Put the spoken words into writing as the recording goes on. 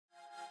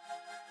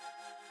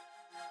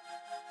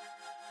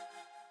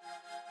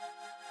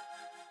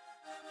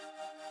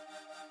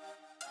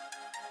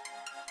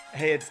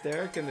Hey, it's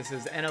Derek, and this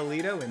is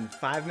Enalito in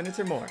 5 minutes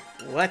or more.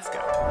 Let's go.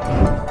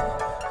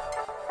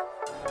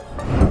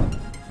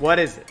 What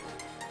is it?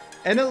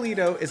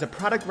 Enalito is a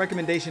product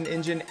recommendation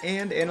engine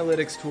and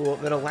analytics tool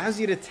that allows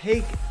you to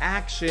take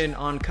action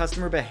on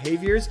customer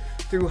behaviors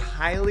through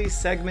highly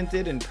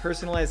segmented and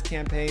personalized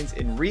campaigns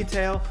in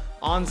retail,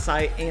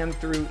 on-site, and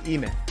through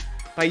email.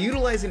 By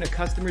utilizing a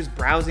customer's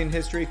browsing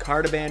history,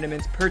 cart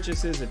abandonments,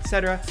 purchases,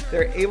 etc.,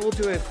 they're able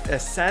to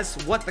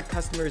assess what the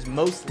customer is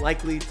most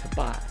likely to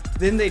buy.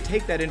 Then they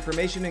take that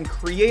information and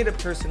create a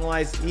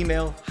personalized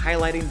email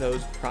highlighting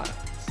those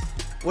products.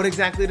 What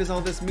exactly does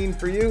all this mean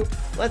for you?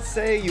 Let's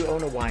say you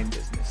own a wine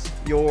business.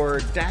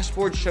 Your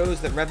dashboard shows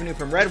that revenue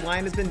from red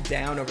wine has been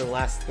down over the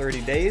last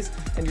 30 days,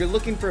 and you're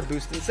looking for a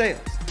boost in sales.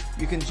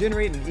 You can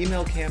generate an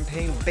email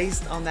campaign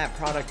based on that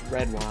product,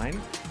 red wine,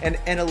 and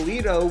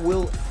Enalito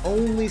will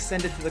only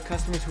send it to the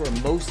customers who are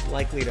most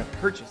likely to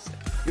purchase it.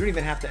 You don't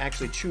even have to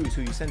actually choose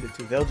who you send it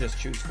to. They'll just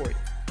choose for you.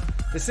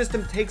 The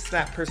system takes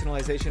that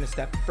personalization a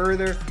step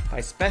further by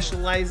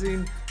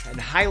specializing and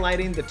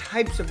highlighting the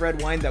types of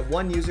red wine that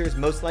one user is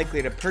most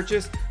likely to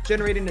purchase,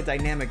 generating a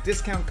dynamic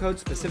discount code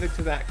specific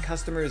to that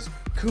customer's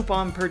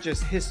coupon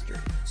purchase history.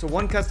 So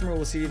one customer will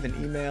receive an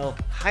email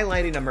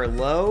highlighting a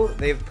Merlot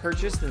they've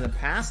purchased in the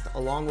past,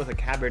 along with a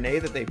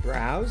Cabernet that they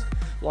browsed,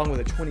 along with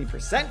a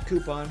 20%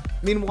 coupon.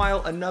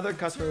 Meanwhile, another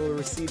customer will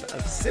receive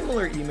a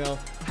similar email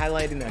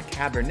highlighting a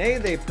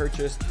Cabernet they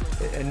purchased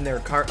in their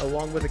cart,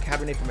 along with a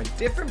Cabernet from a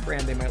different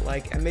brand they might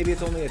like, and maybe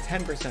it's only a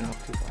 10%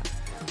 off coupon.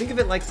 Think of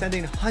it like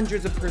sending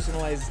hundreds of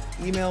personalized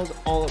emails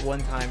all at one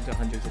time to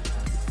hundreds of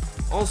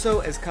clients. Also,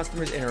 as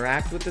customers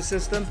interact with the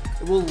system,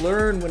 it will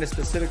learn when a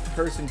specific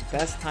person's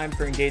best time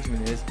for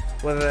engagement is,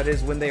 whether that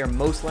is when they are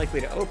most likely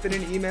to open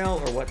an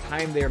email or what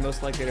time they are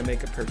most likely to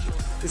make a purchase.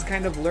 This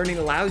kind of learning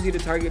allows you to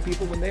target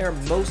people when they are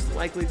most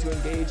likely to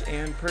engage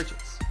and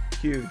purchase.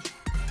 Huge.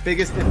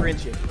 Biggest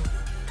differentiator.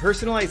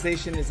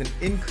 Personalization is an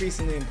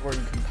increasingly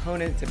important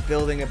component to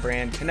building a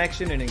brand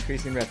connection and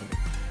increasing revenue.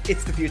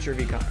 It's the future of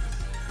e-commerce.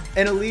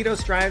 Enalito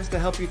strives to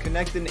help you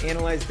connect and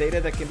analyze data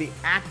that can be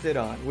acted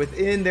on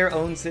within their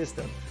own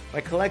system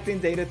by collecting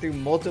data through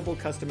multiple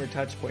customer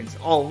touchpoints,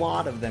 a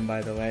lot of them,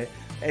 by the way,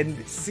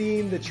 and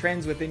seeing the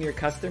trends within your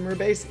customer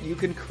base. You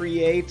can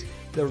create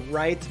the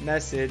right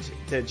message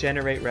to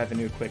generate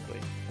revenue quickly.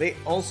 They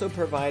also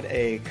provide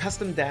a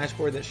custom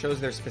dashboard that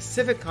shows their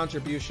specific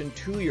contribution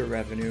to your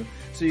revenue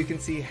so you can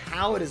see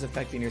how it is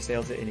affecting your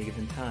sales at any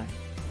given time.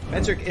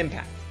 Metric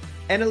impact.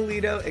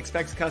 Enalito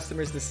expects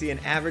customers to see an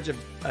average of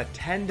a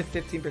 10 to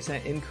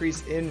 15%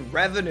 increase in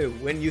revenue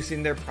when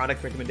using their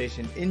product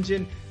recommendation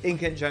engine in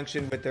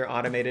conjunction with their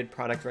automated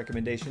product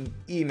recommendation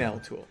email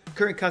tool.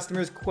 Current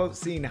customers quote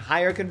seeing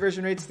higher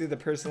conversion rates through the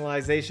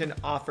personalization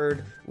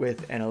offered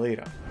with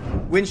Enalito.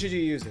 When should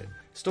you use it?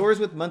 Stores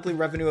with monthly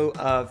revenue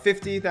of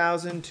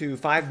 $50,000 to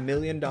 $5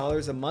 million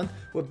a month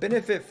will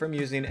benefit from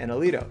using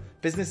Enalito.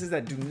 Businesses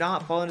that do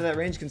not fall into that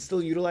range can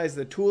still utilize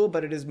the tool,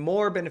 but it is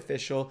more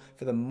beneficial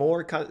for the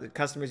more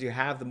customers you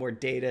have, the more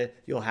data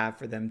you'll have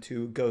for them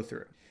to go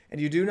through. And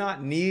you do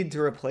not need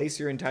to replace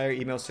your entire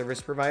email service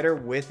provider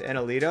with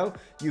Enalito.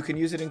 You can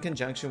use it in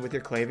conjunction with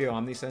your Klaviyo,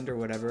 OmniSend, or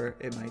whatever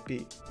it might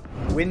be.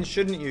 When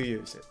shouldn't you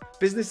use it?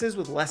 Businesses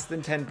with less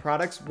than 10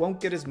 products won't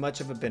get as much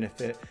of a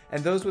benefit,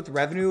 and those with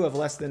revenue of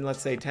less than, let's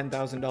say,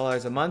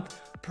 $10,000 a month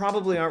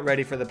probably aren't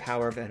ready for the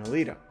power of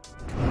Enalito.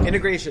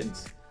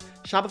 Integrations.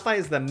 Shopify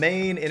is the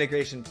main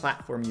integration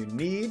platform you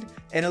need.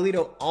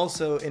 Enalito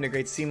also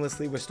integrates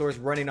seamlessly with stores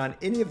running on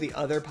any of the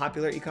other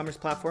popular e-commerce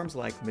platforms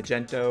like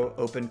Magento,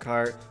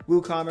 OpenCart,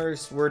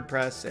 WooCommerce,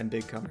 WordPress, and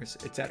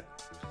BigCommerce, etc.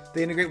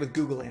 They integrate with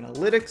Google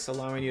Analytics,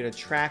 allowing you to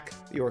track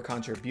your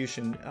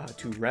contribution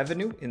to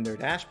revenue in their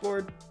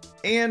dashboard.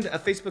 And a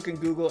Facebook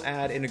and Google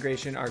ad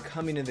integration are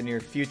coming in the near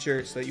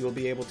future so that you will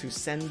be able to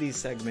send these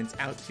segments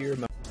out to your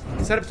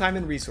Setup time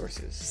and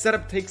resources.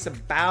 Setup takes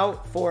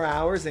about 4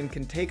 hours and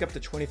can take up to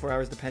 24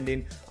 hours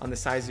depending on the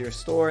size of your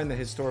store and the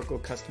historical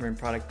customer and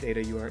product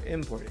data you are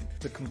importing.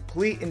 The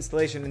complete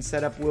installation and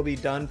setup will be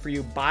done for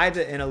you by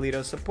the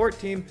Enalito support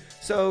team,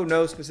 so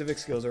no specific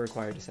skills are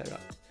required to set it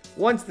up.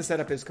 Once the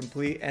setup is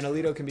complete,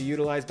 Enalito can be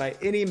utilized by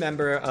any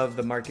member of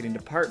the marketing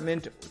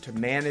department to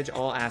manage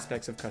all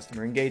aspects of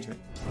customer engagement.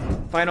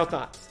 Final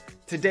thoughts.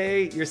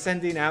 Today, you're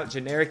sending out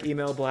generic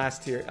email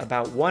blasts here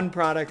about one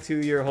product to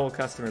your whole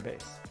customer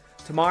base.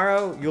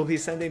 Tomorrow, you'll be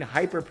sending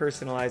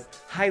hyper-personalized,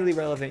 highly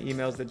relevant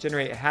emails that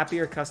generate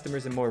happier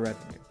customers and more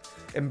revenue.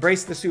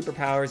 Embrace the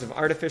superpowers of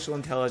artificial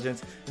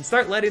intelligence and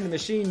start letting the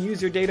machine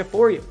use your data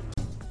for you.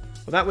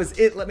 Well, that was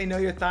it. Let me know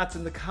your thoughts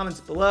in the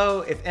comments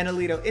below. If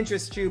Enalito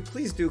interests you,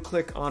 please do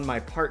click on my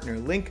partner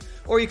link,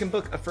 or you can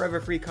book a forever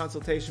free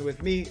consultation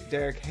with me,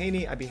 Derek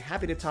Haney. I'd be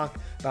happy to talk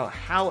about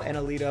how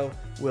Enalito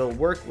will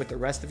work with the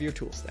rest of your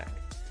tool stack.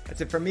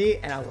 That's it from me,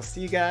 and I will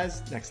see you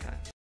guys next time.